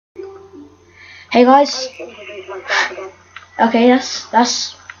Hey guys. Okay,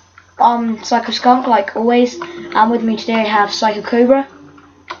 that's Psycho Skunk like always. And with me today I have Psycho Cobra.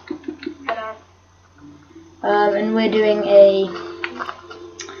 Hello. And we're doing a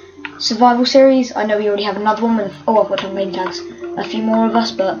survival series. I know we already have another one with I've got some name tags. A few more of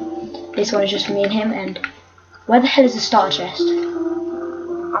us, but this one is just for me and him. And where the hell is the starter chest?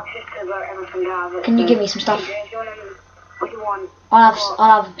 Can you give me some stuff? What do you want? I'll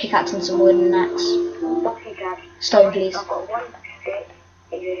have a pickaxe and some wood and an axe. What pickaxe? Stone, please. I've got one stick.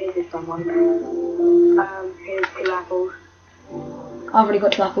 Here's this one. Here's 2 apples. I've already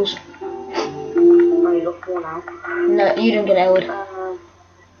got 2 apples. Oh, you got 4 now. No, you didn't get it, Edward.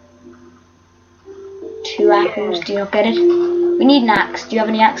 2 apples, do you not get it? We need an axe. Do you have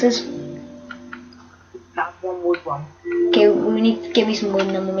any axes? That's 1 wood one. Okay, we need to give me some wood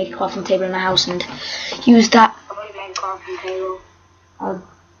and then we'll make a crafting table in the house and use that. I've already made a crafting table.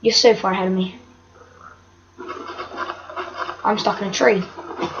 You're so far ahead of me. I'm stuck in a tree.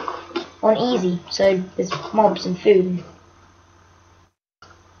 On easy, so there's mobs and food.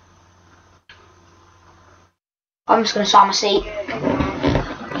 I'm just gonna start my seat.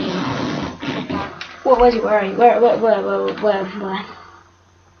 Where's he? Where are you? Where?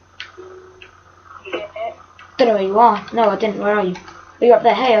 You get it? Don't know where you are. No, I didn't. Where are you? Oh, you're up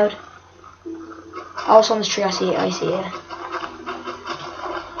there. Hey, Ode. Oh, it's on this tree. I see it.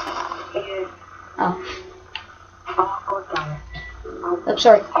 Here. Oh. Oh, god damn it. I'm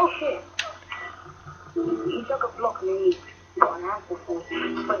sorry. Oh shit. You took a block and then you got an apple for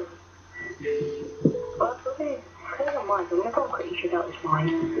it. Well, I don't mind. I'm gonna go quickly check out this mine.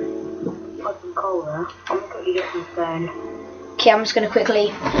 Put some coal there. I'm gonna quickly get some stone. Okay, I'm just gonna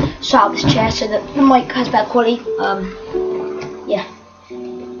quickly sort out this chair so that the mic has better quality. Yeah.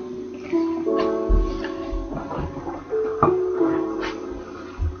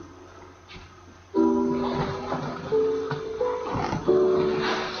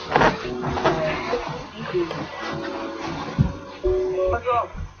 What's wrong?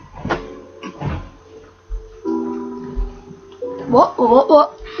 What?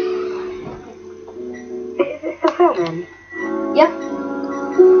 Is this still filming? Yeah.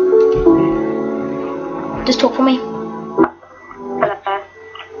 Just talk for me. Hello.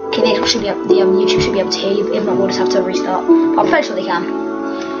 Okay, they should be up. The YouTube should be able to hear you. If not, we'll just have to restart. I'm pretty sure they can.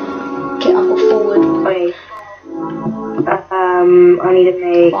 Okay, I've got forward. Wait. I need to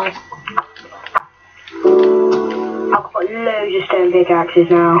make. 5. I've got loads of stone pickaxes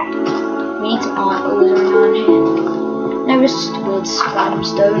now. We need some art. Oh, is there anyone here? No, just woods, random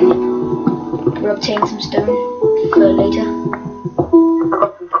stone. We're obtaining some stone for later. I've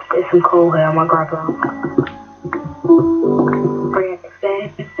got some coal here. I might grab that. Bring it stone.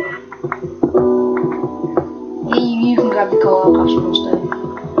 Yeah, you can grab the coal. I'll grab some more stone.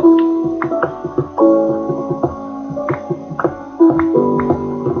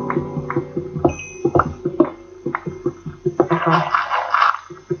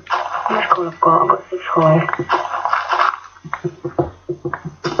 How much coal I've got? I've got 6 coal.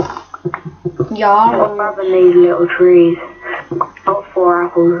 Yeah. I'm grabbing these little trees. I've got 4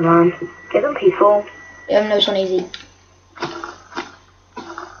 apples, man. Get them peaceful. No, it's not easy.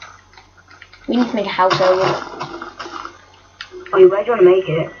 We need to make a house over. Oh, where do you want to make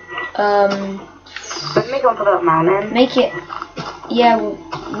it? Let's make it on top of that mountain. Make it. Yeah, we'll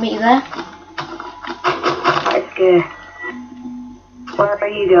meet you there. Let's go. Where are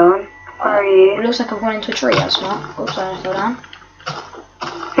you going? Where are you? It looks like I've run into a tree. That's smart. Oops, I fell down.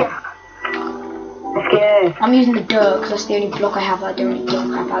 Let's go. I'm using the dirt because that's the only block I have that I don't really give a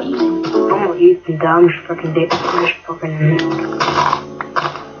crap about using. I'm not using that. I'm just fucking dick. I'm just fucking.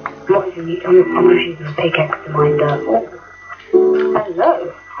 I'm just using a pickaxe to mine dirt. Oh. Hello.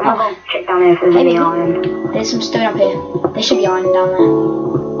 I'm gonna go check down there if there's any iron. There's some stone up here. There should be iron down there.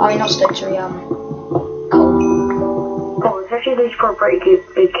 I mean, not stone, sorry, coal. Oh, it's actually this for a pretty good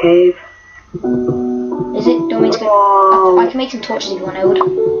big cave. Is it? Don't mean to go. I can make some torches if you want, Edward.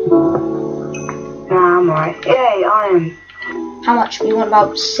 Nah, I'm alright. Yay, iron. How much? We want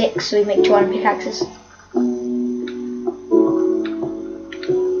about 6, so we make 2 iron pickaxes.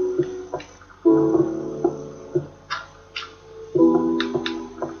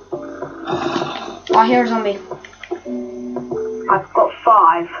 I hear a zombie. I've got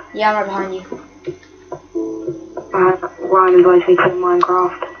 5. Yeah, I'm right behind you. Ryan invites me to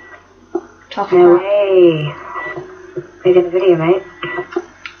Minecraft. Talking No about. way. Making a video, mate.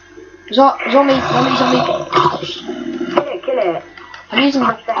 Zombie. Kill it. I'm using a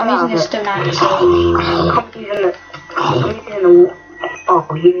stone axe. I'm using the.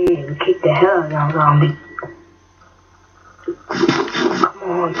 Oh, you kick the hell out of that zombie. Come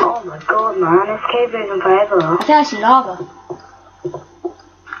on. Oh Oh my god, man, this cave goes on forever. I think I see lava.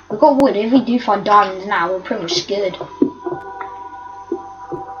 We've got wood. If we do find diamonds now, we're pretty much good.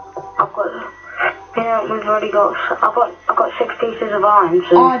 I've got, we've already got, I've got 6 pieces of iron,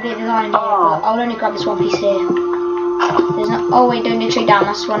 so. Oh, I did iron here, but I'll only grab this one piece here. There's no, oh wait, don't dig straight down,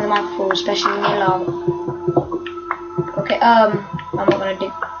 that's one of the microphones, especially near lava. Okay, I'm not gonna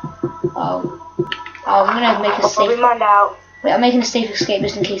dig, I'm gonna make a safe, wait, I'm making a safe escape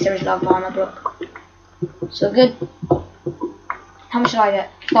just in case there is lava on my block. So good. How much did I get?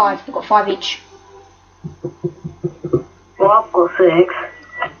 5, I've got 5 each. Well, I've got 6.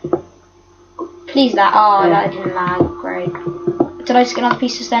 Please that, oh, that didn't lag, great. Did I just get another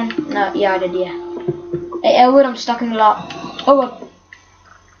pieces then? No, yeah I did, yeah. Hey Elwood, I'm stuck in the lot. Oh well.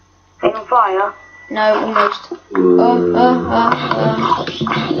 Are you on fire? No, almost.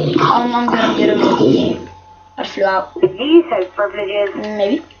 I'm good. I flew out. Did you use those privileges?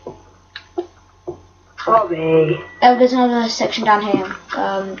 Maybe. Probably. Oh, there's another section down here.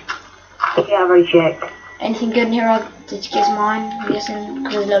 Yeah, I've already checked. Anything good in here? Did you get mine? I'm guessing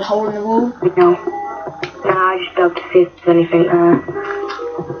because there's a little hole in the wall. No. No, I just dug to see if there's anything there.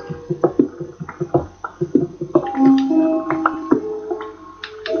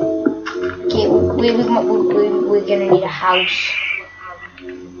 Okay, we're gonna need a house.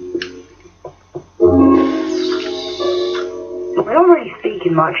 We're not really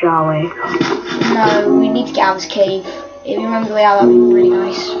speaking much, are we? No, we need to get out of this cave. If you remember the way out, that'd be really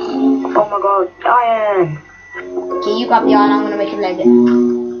nice. Oh my god, iron! Okay, you grab the iron, I'm gonna make a leg.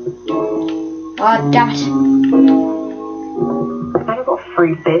 Oh, damn it. I've only got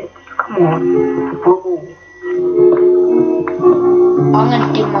 3 bits. Come on. Whoa. I'm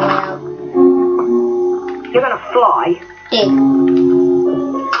gonna dig my way out. You're gonna fly? Dig.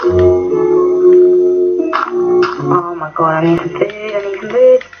 Oh my god, I need some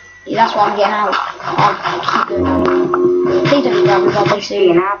food, Yeah, that's why I'm getting out. I'll keep going out. Please don't grab me, I'll be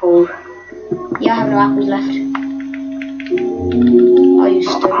soon. Apples. Yeah, I have no apples left. Oh, you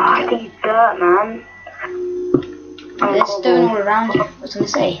stone. I need dirt, man. There's stone all around you, I was gonna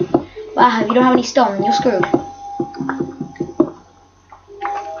say. Wow, if you don't have any stone, you're screwed.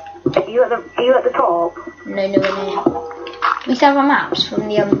 Are you at the top? No, nowhere near. We still have our maps from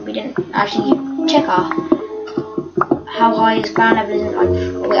the we didn't actually check our how high is ground level is like.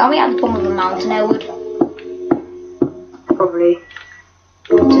 Wait, are we at the bottom of the mountain, Elwood? Probably.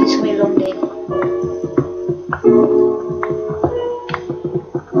 So this will be a long day.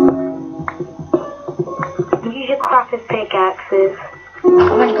 Use your crafters pickaxes. I've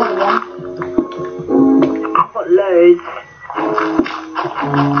only got one. I've got loads.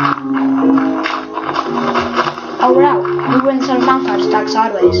 Oh, we're out. We were inside a mountain, I just dug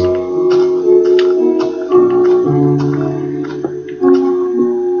sideways.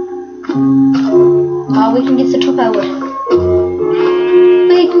 Oh, we can get to the top, Elwood.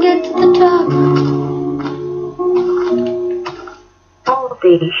 We can get to the top.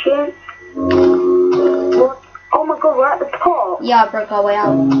 Holy shit. What? Oh my god, we're at the top. Yeah, I broke our way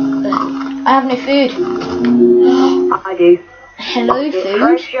out. I have no food. I do. Hello, food.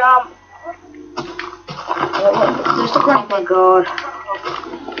 First jump. There's the running Oh my pig. god.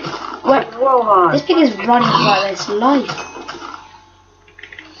 What? Whoa, This pig is running like its life.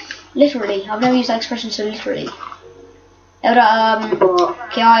 Literally. I've never used that expression so literally.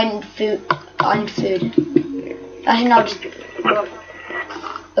 Okay, I need food. I need food. Actually, no, just...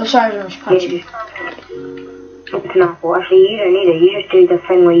 Oh, sorry, I was punching you. It's an apple. Actually, you don't need it. You just do the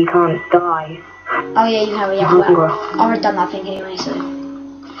thing where you can't die. Oh yeah, you have it. Yeah, well, I've already done that thing anyway, so...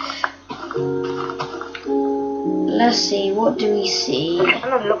 Let's see, what do we see? I'm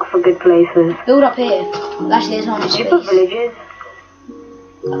trying to look for good places. Build up here. Actually, there's not much Did you put space. villages?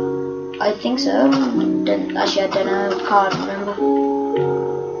 I think so. Actually, I don't know. Can't remember.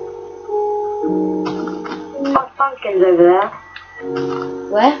 Oh, pumpkins over there.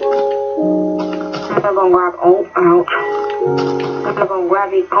 Where? I'm gonna go and grab. Oh, ouch. I'm gonna go and grab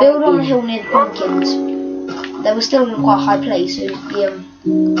these pumpkins. Build on the hill near the pumpkins. They were still in quite a high place, so the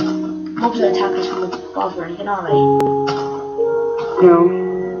mobs don't attack us from above or anything, are they? No.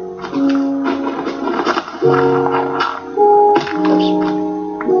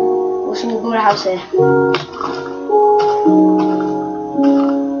 Also, we'll build a house here.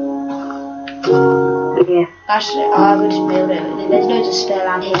 Yeah. Actually, I would just build it. There's loads of spare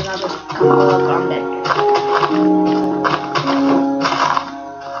land here, and I'll just come all around it.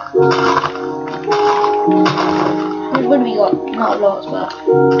 How much wood we got? Not a lot, but...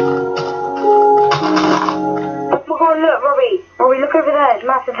 Oh my god, look, Robbie. Robbie, look over there. It's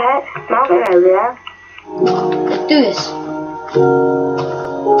massive mountain over there. Let's do this.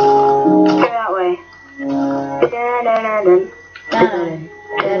 Oh,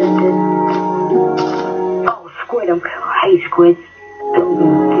 squid. I hate squids.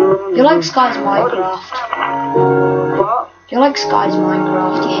 You're like Sky's Minecraft. What? You're like Sky's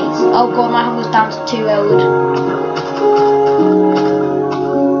Minecraft. He hates. Oh god, my hunger's down to 2 gold.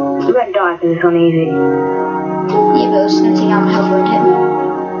 You won't die because it's on easy. Yeah, but I was just gonna see how my health ruined him.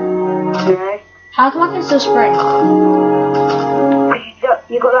 No. How come I can still sprint?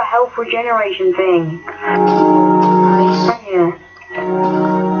 You got that health regeneration thing. Nice. Yeah.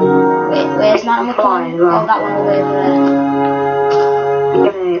 Wait, where's that one? Fly as well. Oh, that one all the way over there.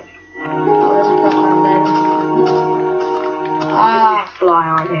 Yeah. Oh, there's a crocodile there. Ah, Fly,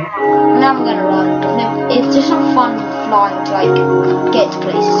 aren't you? I'm never gonna run. No, it's just not fun flying to like get to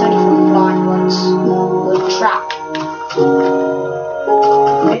places. It's only fun flying once. Or track.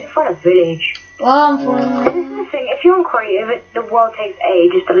 We need to find a village. Well, I'm falling. This is the thing, if you're on creative, the world takes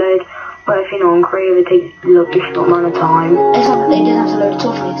ages to load, but if you're not on creative, it takes a short amount of time. It doesn't have to load at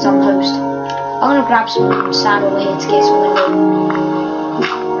all for me because I'm a host. I'm gonna grab some sand over here to get some window.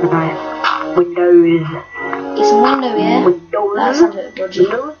 Right. Windows. Get some window, yeah? Windows. That sounds a bit dodgy.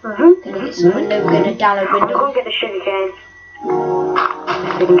 Windows. Gonna get some window, gonna download I'm window. gonna get the sugar cane.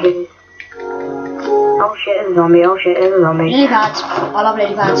 Oh shit, there's a zombie. Oh shit, there's a zombie. Lily pads. I love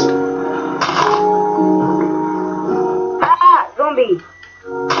lily pads. Ah! Zombie!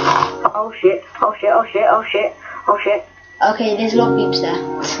 Oh shit, oh shit, oh shit, oh shit, oh shit. Okay, there's a lot of peeps there.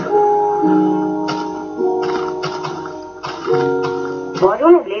 Why do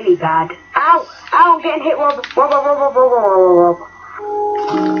I have lily pad? Ow! Ow, I'm getting hit, Rob. Rob.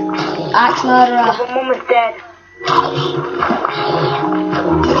 Axe murderer. I'm almost dead.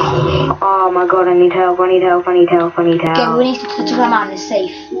 Oh my god, I need help, I need help, I need help, I need help. Okay, we need to come out and it's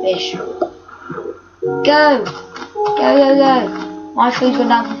safe-ish. Go! Go. My food's gone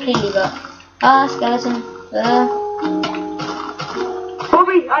down completely, but... skeleton.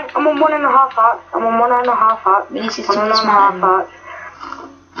 Bobby, I'm on 1.5 hearts. I'm on 1.5 hearts. We need to 1.5 hearts.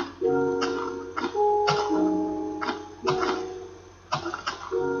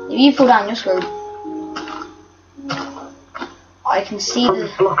 If you fall down, you're screwed. I can see the...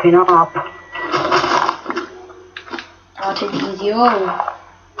 blocking up. I'll take it easy. Oh.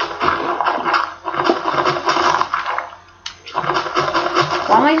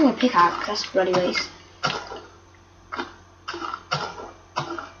 Why am I using a pickaxe? That's a bloody waste.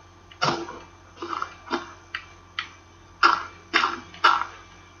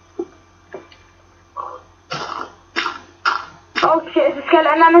 Oh shit, there's a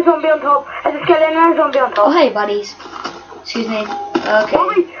skeleton and a zombie on top. There's a skeleton and a zombie on top. Oh hey buddies. Excuse me. Okay.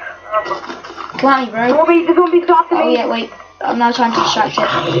 Bobby! Come at me, bro. Bobby, the zombie's after me. Oh yeah, wait. I'm now trying to distract it.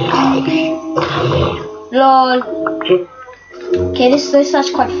 LOL. Okay, this is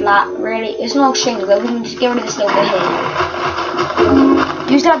actually quite flat, really. It's not string, but we can just get rid of this little bit here.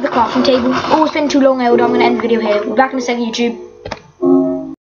 Do you still have the crafting table? Oh, it's been too long, Eld. I'm going to end the video here. We're back in a second, YouTube.